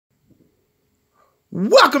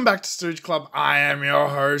Welcome back to Stooge Club. I am your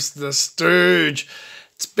host, the Stooge.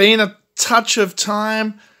 It's been a touch of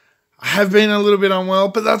time. I have been a little bit unwell,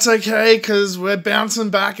 but that's okay because we're bouncing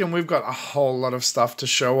back and we've got a whole lot of stuff to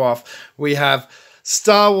show off. We have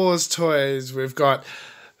Star Wars toys. We've got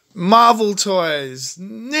Marvel toys,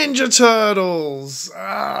 Ninja Turtles.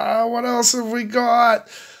 What else have we got?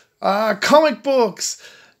 Comic books.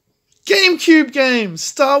 Gamecube games,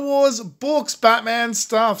 Star Wars books, Batman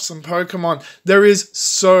stuff, some Pokemon. There is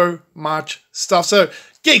so much stuff. So,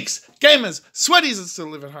 geeks, gamers, sweaties that still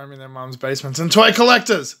live at home in their mum's basements, and toy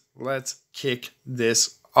collectors, let's kick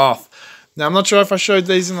this off. Now, I'm not sure if I showed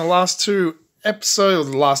these in the last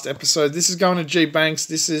episode. This is going to G Banks.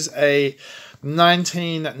 This is a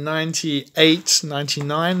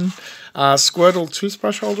 1998-99 Squirtle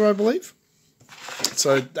toothbrush holder, I believe.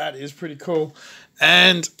 So, that is pretty cool.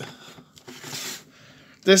 And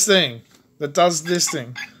this thing that does this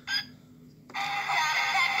thing.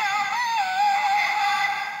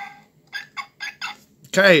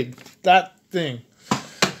 Okay, that thing.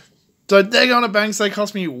 So they're going to Banks. They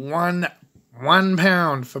cost me one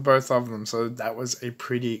pound for both of them. So that was a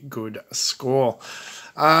pretty good score.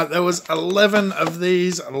 There was 11 of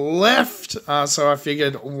these left. So I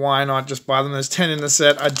figured why not just buy them. There's 10 in the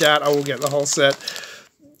set. I doubt I will get the whole set.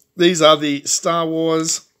 These are the Star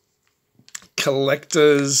Wars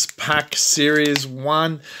Collector's Pack Series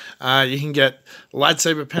 1. You can get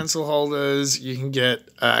lightsaber pencil holders, you can get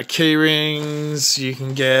key rings, you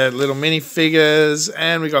can get little minifigures,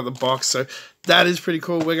 and we got the box. So that is pretty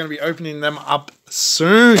cool. We're going to be opening them up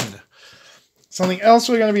soon. Something else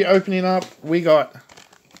we're going to be opening up, we got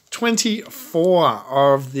 24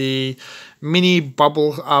 of the mini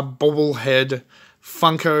bobblehead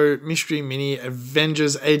Funko Mystery Mini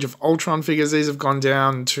Avengers Age of Ultron figures. These have gone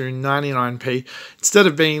down to 99p. Instead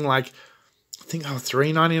of being like, I think they were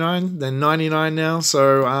 $3.99, they're $99 now.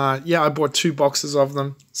 So yeah, I bought 2 boxes of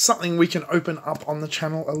them. Something we can open up on the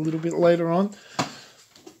channel a little bit later on.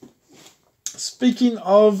 Speaking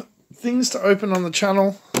of things to open on the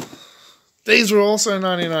channel, these were also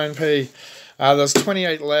 99p. There's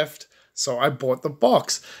 28 left. So I bought the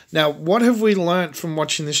box. Now, what have we learnt from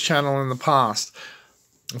watching this channel in the past?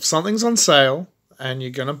 If something's on sale and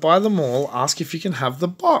you're going to buy them all, ask if you can have the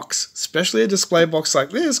box. Especially a display box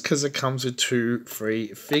like this because it comes with 2 free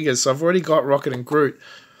figures. So I've already got Rocket and Groot.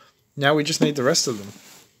 Now we just need the rest of them.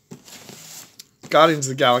 Guardians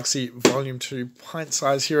of the Galaxy Volume 2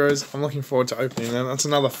 Pint-Sized Heroes. I'm looking forward to opening them. That's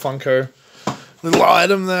another Funko little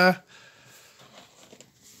item there.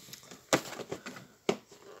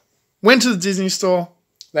 Went to the Disney store.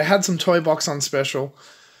 They had some toy box on special.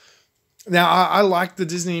 Now, I like the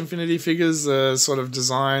Disney Infinity figures, the sort of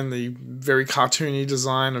design, the very cartoony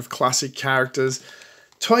design of classic characters.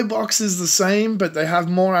 Toy box is the same, but they have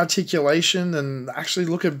more articulation and actually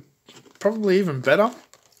look probably even better.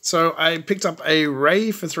 So I picked up a Rey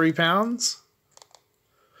for £3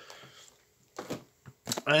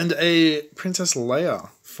 and a Princess Leia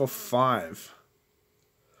for £5.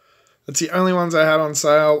 That's the only ones I had on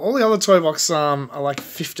sale. All the other toy boxes are like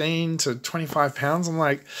 £15 to £25. I'm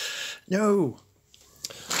like, no.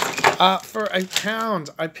 For £1,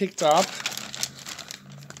 I picked up a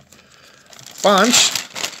bunch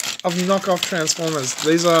of knockoff Transformers.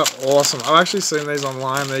 These are awesome. I've actually seen these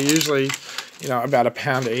online. They're usually, about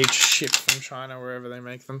 £1 each, shipped from China, wherever they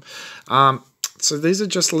make them. So these are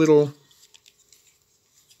just little...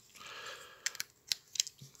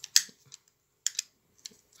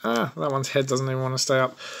 that one's head doesn't even want to stay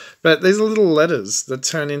up. But these are little letters that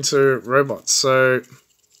turn into robots. So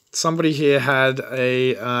somebody here had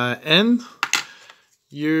a N,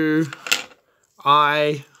 U,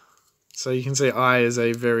 I. So you can see I is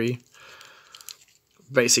a very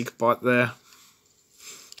basic bot there.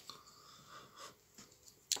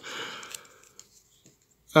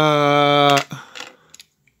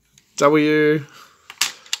 W.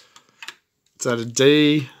 Is that a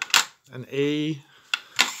D? An E?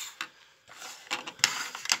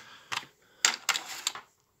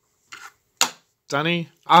 Dunny?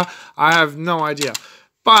 I have no idea.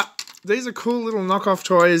 But these are cool little knockoff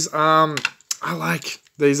toys. I like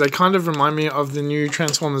these. They kind of remind me of the new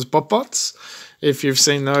Transformers Bots. If you've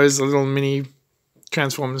seen those, the little mini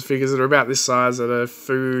Transformers figures that are about this size, that are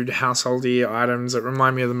food, householdy items that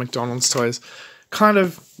remind me of the McDonald's toys. Kind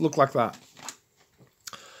of look like that.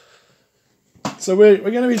 So we're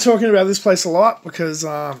going to be talking about this place a lot because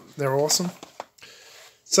they're awesome.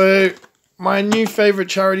 So my new favorite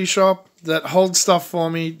charity shop that holds stuff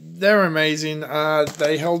for me, they're amazing.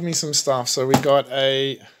 They held me some stuff. So we got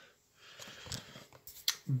a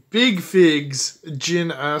Big Figs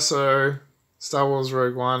Jyn Erso Star Wars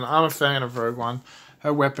Rogue One. I'm a fan of Rogue One.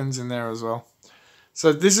 Her weapon's in there as well.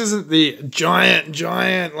 So this isn't the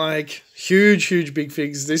giant, like, huge big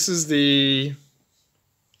figs. This is the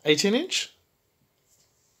 18-inch?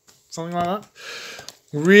 Something like that.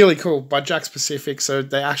 Really cool. By Jakks Pacific, so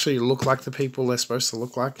they actually look like the people they're supposed to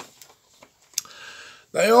look like.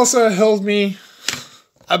 They also held me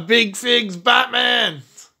a Big Figs Batman,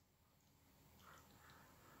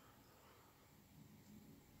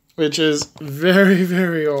 which is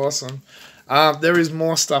very awesome. There is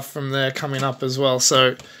more stuff from there coming up as well,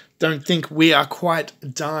 so don't think we are quite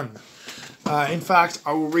done. In fact,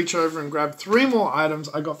 I will reach over and grab 3 more items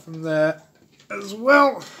I got from there as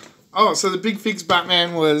well. Oh, so the Big Figs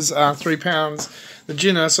Batman was £3. The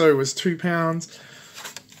Jyn Erso was £2.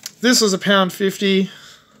 This was £1.50.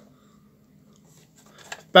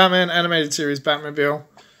 Batman Animated Series Batmobile.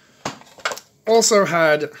 Also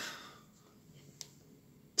had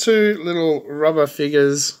 2 little rubber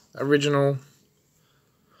figures, original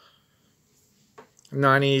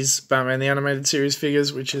 90s Batman the Animated Series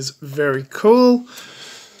figures, which is very cool.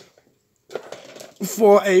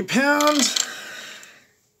 For £1,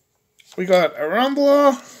 we got a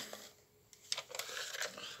Rumbler.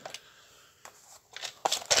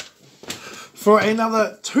 For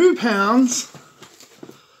another £2,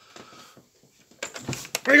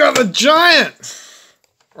 we got the giant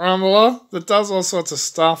Rumbler that does all sorts of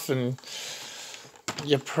stuff, and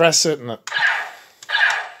you press it and it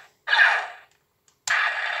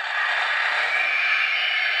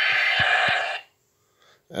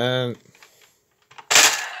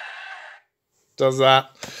does that.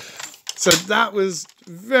 So that was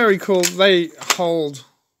very cool. They hold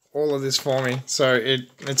all of this for me, so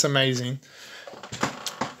it's amazing.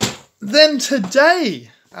 Then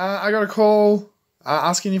today, I got a call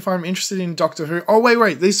asking if I'm interested in Doctor Who. Oh,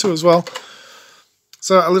 wait, these 2 as well.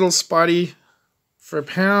 So a little Spidey for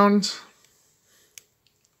 £1.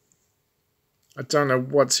 I don't know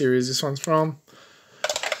what series this one's from.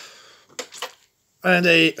 And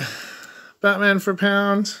a Batman for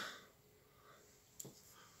 £1.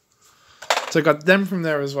 So I got them from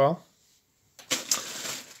there as well.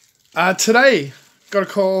 Today, got a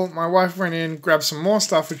call. My wife went in, grabbed some more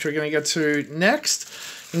stuff, which we're going to get to next,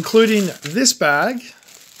 including this bag.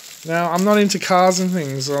 Now, I'm not into cars and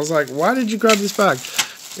things. So I was like, why did you grab this bag?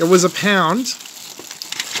 It was £1.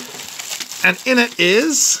 And in it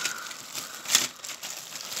is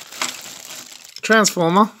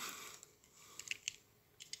Transformer,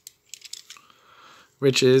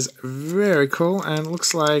 which is very cool and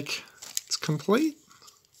looks like it's complete.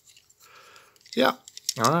 Yeah.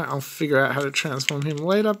 Alright, I'll figure out how to transform him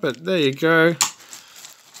later, but there you go.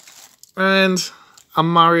 And a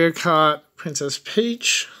Mario Kart Princess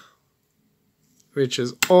Peach, which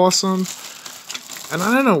is awesome. And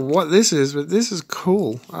I don't know what this is, but this is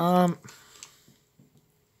cool.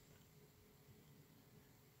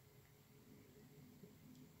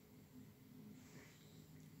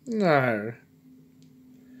 No.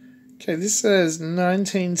 Okay, this says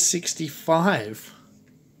 1965.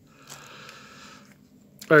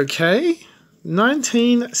 Okay,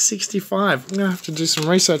 1965. I'm going to have to do some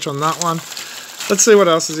research on that one. Let's see what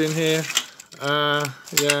else is in here.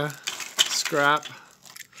 Yeah, scrap.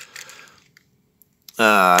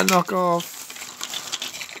 Knockoff.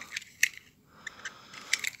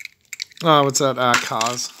 Oh, what's that?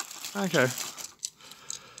 Cars. Okay.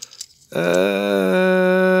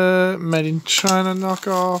 Made in China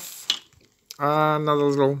knockoff. Another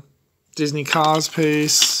little Disney Cars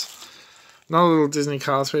piece. Another little Disney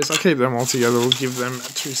Cars piece. I'll keep them all together. We'll give them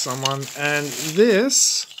to someone. And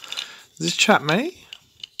this chap me?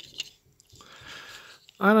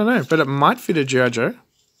 I don't know, but it might fit a G.I. Joe.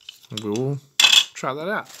 We'll try that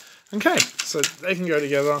out. Okay, so they can go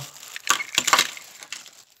together.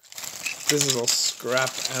 This is all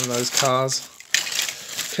scrap and those cars.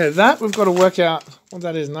 Okay, that we've got to work out what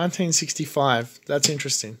that is. 1965. That's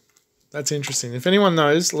interesting. That's interesting. If anyone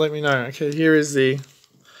knows, let me know. Okay, here is the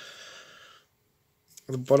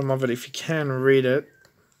bottom of it, if you can read it.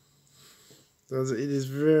 It is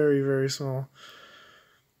very small.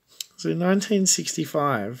 So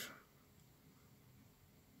 1965.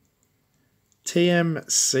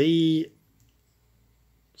 TMC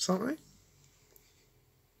something?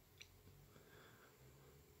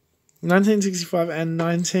 1965 and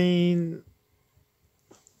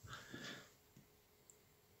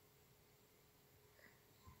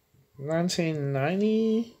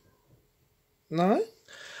 1990? No?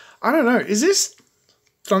 I don't know. Is this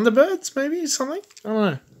Thunderbirds, maybe? Something? I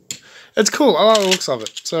don't know. It's cool. I like the looks of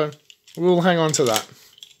it. So, we'll hang on to that.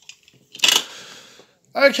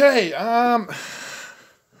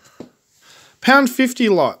 £1.50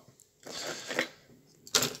 lot.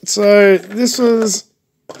 So this was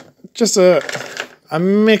just a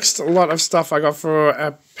mixed lot of stuff I got for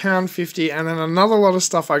 £1.50, and then another lot of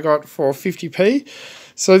stuff I got for 50p.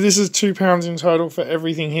 So this is £2 in total for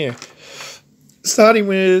everything here. Starting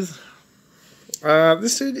with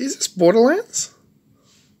this dude, is this Borderlands?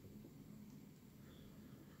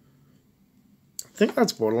 I think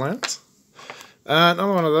that's Borderlands.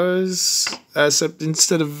 Another one of those, except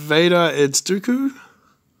instead of Vader, it's Dooku.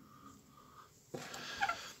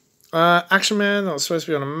 Action Man, that was supposed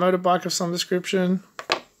to be on a motorbike of some description.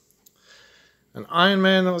 An Iron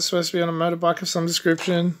Man, that was supposed to be on a motorbike of some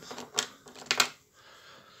description.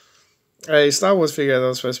 A Star Wars figure, that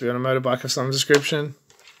was supposed to be on a motorbike of some description.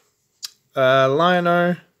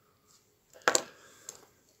 Lion-O.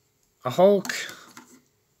 A Hulk.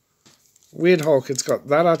 Weird Hulk, it's got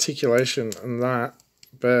that articulation and that,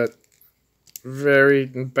 but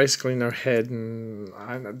basically no head, and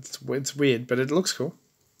it's weird, but it looks cool.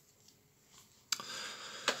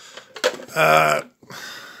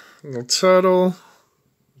 Little turtle.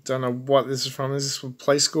 Don't know what this is from. This is from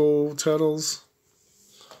Play School Turtles.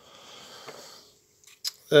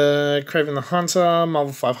 Kraven the Hunter,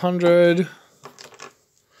 Marvel 500.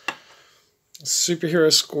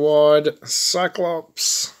 Superhero Squad,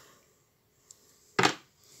 Cyclops.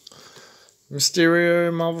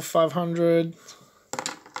 Mysterio, Marvel 500.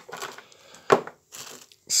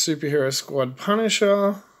 Superhero Squad,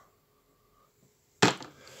 Punisher.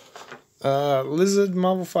 Lizard,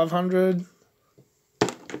 Marvel 500.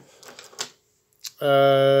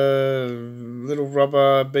 Little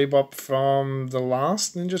Rubber Bebop from the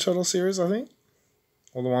last Ninja Turtle series, I think.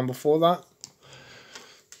 Or the one before that.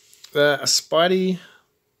 A Spidey.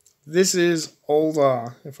 This is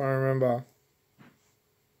older, if I remember.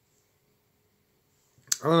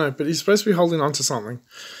 I don't know, but he's supposed to be holding on to something.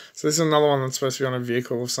 So this is another one that's supposed to be on a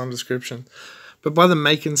vehicle of some description. But by the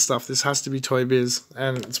making stuff, this has to be Toy Biz,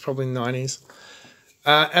 and it's probably 90s.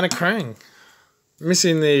 And a Krang.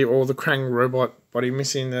 Missing the Krang robot body,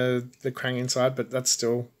 missing the Krang inside, but that's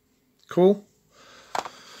still cool.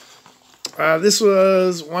 This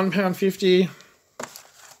was £1.50.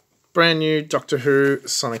 Brand new Doctor Who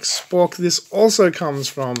Sonic Spork. This also comes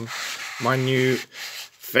from my new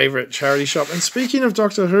favorite charity shop. And speaking of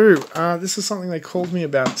Doctor Who, this is something they called me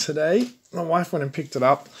about today. My wife went and picked it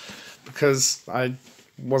up because I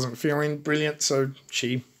wasn't feeling brilliant, so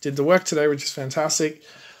she did the work today, which is fantastic.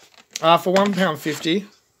 For £1.50.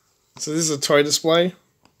 So this is a toy display,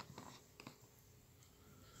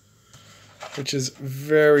 which is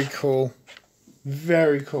very cool.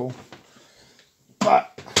 Very cool.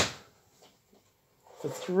 But for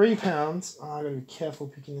 £3, I gotta be careful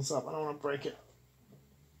picking this up. I don't want to break it.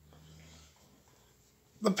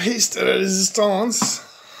 The piece de resistance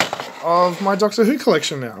of my Doctor Who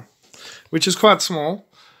collection now, which is quite small,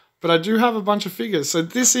 but I do have a bunch of figures. So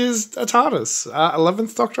this is a TARDIS,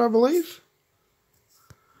 11th Doctor, I believe.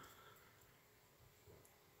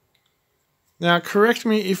 Now, correct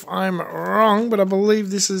me if I'm wrong, but I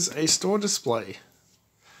believe this is a store display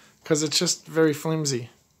because it's just very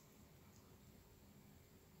flimsy.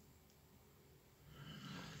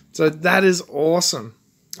 So that is awesome.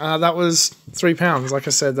 That was £3. Like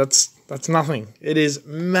I said, that's nothing. It is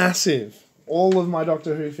massive. All of my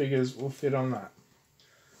Doctor Who figures will fit on that.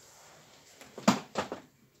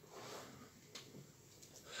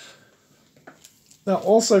 Now,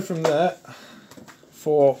 also from there,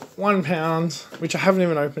 for £1, which I haven't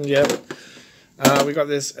even opened yet, we got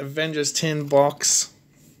this Avengers tin box.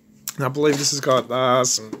 And I believe this has got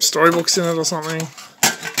some storybooks in it or something.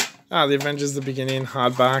 The Avengers The Beginning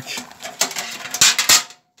hardback.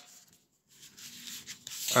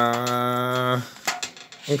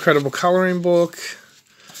 Incredible colouring book.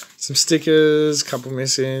 Some stickers, couple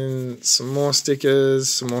missing, some more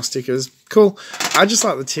stickers. Cool. I just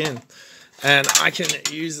like the tin. And I can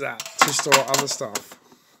use that to store other stuff.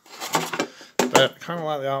 But I kind of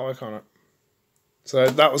like the artwork on it. So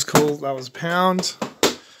that was cool. That was £1.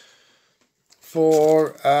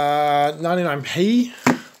 For 99p,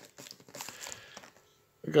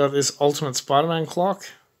 we got this Ultimate Spider-Man clock.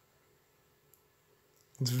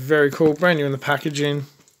 It's very cool. Brand new in the packaging.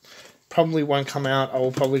 Probably won't come out. I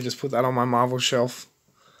will probably just put that on my Marvel shelf.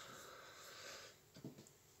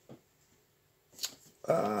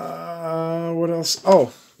 What else?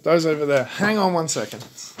 Oh, those over there. Hang on one second.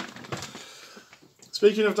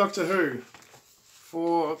 Speaking of Doctor Who,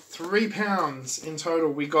 for £3 in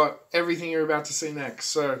total, we got everything you're about to see next.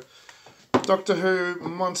 So, Doctor Who,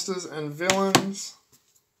 Monsters and Villains.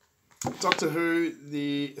 Doctor Who,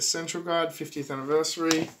 The Essential Guide, 50th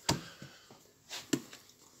Anniversary.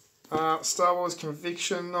 Star Wars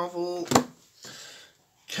Conviction novel.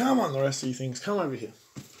 Come on, the rest of you things. Come over here.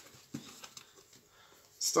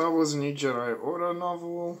 Star Wars A New Jedi Order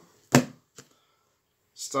novel.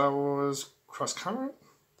 Star Wars Cross Current.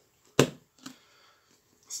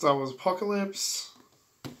 Star Wars Apocalypse.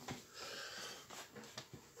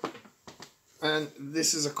 And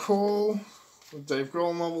this is A Call, the Dave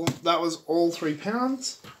Grohl novel. That was all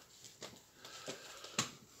 £3.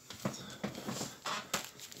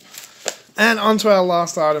 And on to our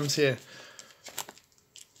last items here.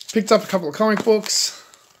 Picked up a couple of comic books.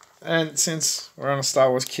 And since we're on a Star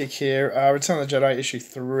Wars kick here, Return of the Jedi issue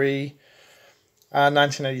 3,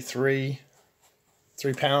 1983,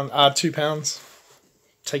 £2.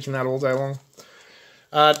 Taking that all day long.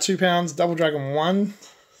 £2, Double Dragon 1.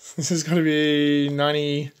 This is going to be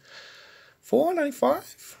 94,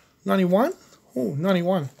 95, 91? Oh,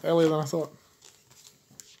 91. Earlier than I thought.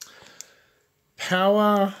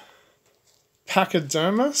 Power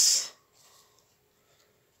Pachydermis.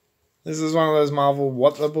 This is one of those Marvel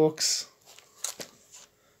What the books.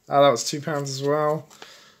 That was £2 as well.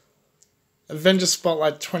 Avengers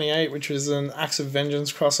Spotlight 28, which was an Acts of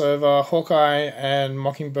Vengeance crossover. Hawkeye and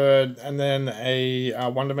Mockingbird, and then a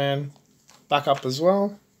Wonder Man backup as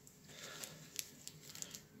well.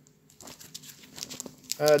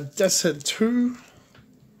 Death's Head 2.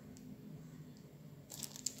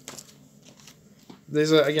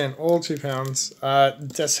 These are, again, all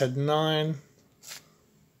 £2. Death's Head 9.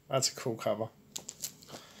 That's a cool cover.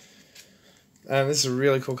 And this is a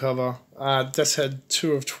really cool cover. Death's Head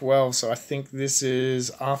 2 of 12, so I think this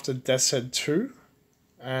is after Death's Head 2.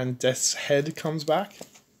 And Death's Head comes back.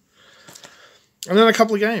 And then a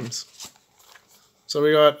couple of games. So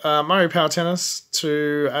we got Mario Power Tennis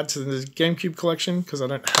to add to the Gamecube collection, because I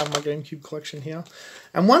don't have my Gamecube collection here.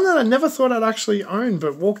 And one that I never thought I'd actually own,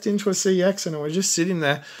 but walked into a CX and it was just sitting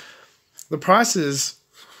there. The price is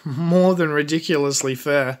more than ridiculously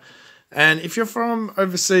fair. And if you're from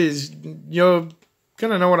overseas, you're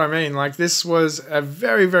going to know what I mean. Like, this was a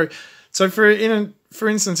very, very... So for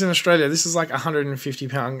instance, in Australia, this is like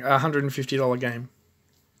 $150 game.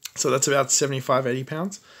 So that's about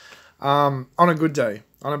 £75-80. On a good day.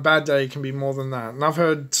 On a bad day, it can be more than that. And I've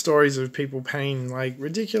heard stories of people paying like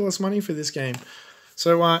ridiculous money for this game.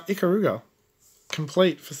 So Ikaruga,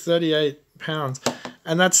 complete for £38.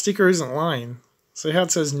 And that sticker isn't lying. See how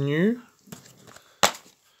it says new?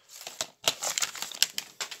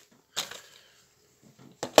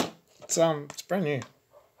 It's brand new.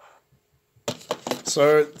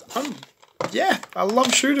 So yeah, I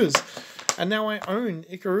love shooters. And now I own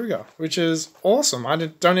Ikaruga, which is awesome. I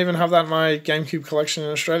don't even have that in my GameCube collection in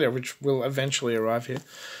Australia, which will eventually arrive here.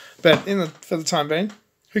 But for the time being,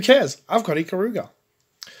 who cares? I've got Ikaruga.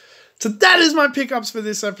 So that is my pickups for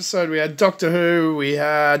this episode. We had Doctor Who, we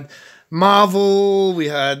had Marvel, we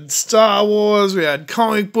had Star Wars, we had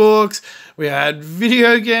comic books, we had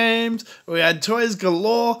video games, we had toys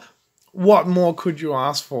galore. What more could you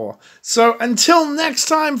ask for? So until next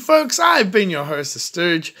time, folks, I've been your host, the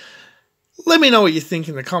Stooge. Let me know what you think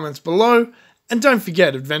in the comments below. And don't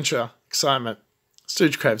forget, adventure, excitement.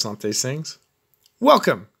 Stooge craves not these things.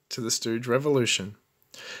 Welcome to the Stooge Revolution.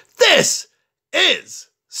 This is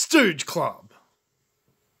Stooge Club.